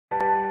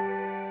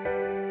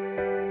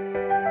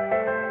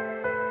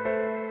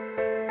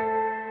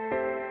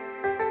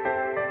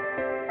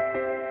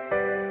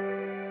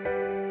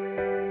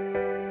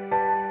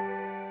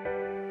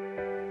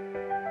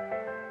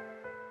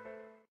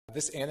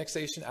This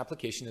annexation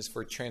application is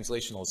for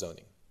translational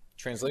zoning.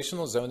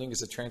 Translational zoning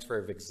is a transfer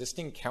of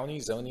existing county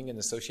zoning and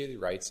associated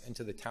rights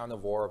into the town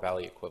of Oro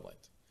Valley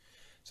equivalent.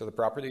 So the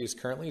property is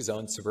currently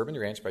zoned Suburban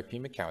Ranch by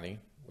Pima County,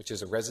 which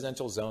is a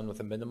residential zone with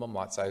a minimum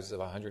lot size of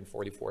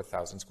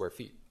 144,000 square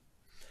feet.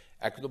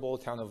 Equitable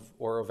town of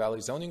Oro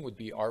Valley zoning would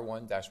be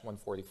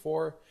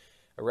R1-144,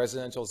 a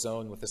residential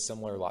zone with a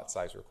similar lot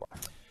size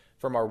requirement.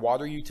 From our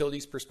water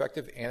utilities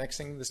perspective,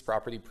 annexing this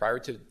property prior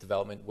to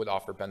development would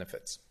offer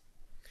benefits.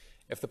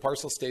 If the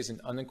parcel stays in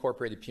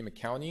unincorporated Pima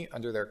County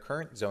under their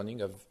current zoning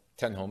of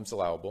 10 homes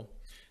allowable,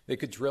 they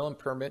could drill and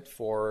permit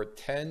for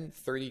 10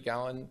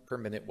 30-gallon per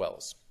minute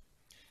wells.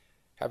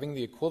 Having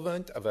the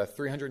equivalent of a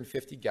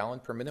 350-gallon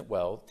per minute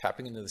well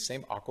tapping into the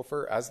same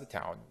aquifer as the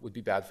town would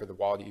be bad for the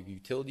water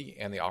utility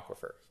and the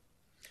aquifer.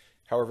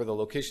 However, the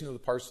location of the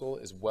parcel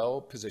is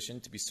well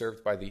positioned to be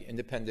served by the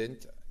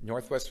independent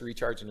Northwest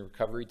Recharge and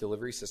Recovery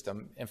Delivery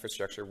System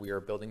infrastructure we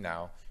are building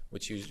now,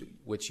 which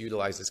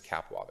utilizes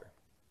cap water.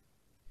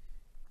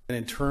 And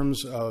in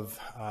terms of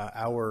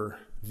our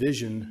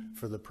vision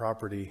for the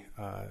property,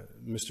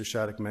 Mr.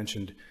 Shattuck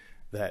mentioned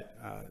that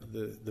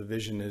the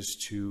vision is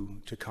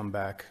to come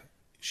back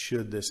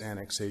should this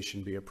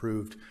annexation be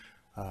approved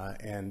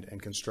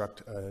and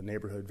construct a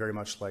neighborhood very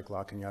much like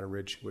La Cañada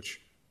Ridge, which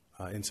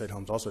Insight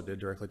Homes also did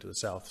directly to the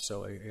south.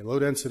 So a low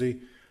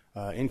density,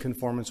 in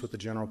conformance with the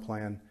general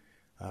plan,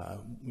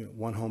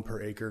 1 home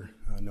per acre,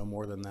 no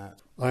more than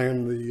that.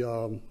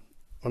 I'm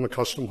a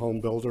custom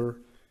home builder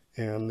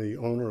and the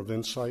owner of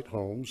Insight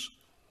Homes.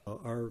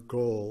 Our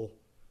goal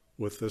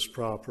with this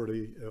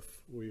property, if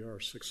we are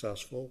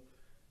successful,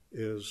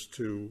 is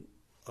to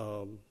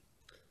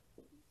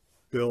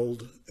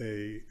build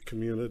a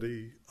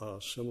community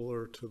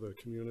similar to the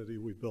community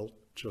we built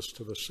just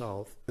to the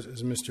south.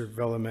 As Mr.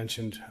 Vella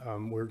mentioned,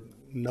 we're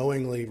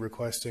knowingly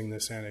requesting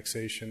this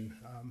annexation,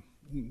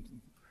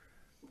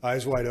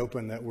 eyes wide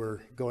open that we're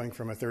going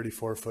from a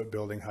 34-foot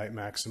building height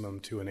maximum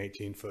to an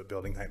 18-foot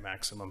building height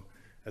maximum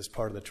as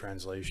part of the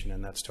translation,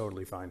 and that's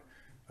totally fine.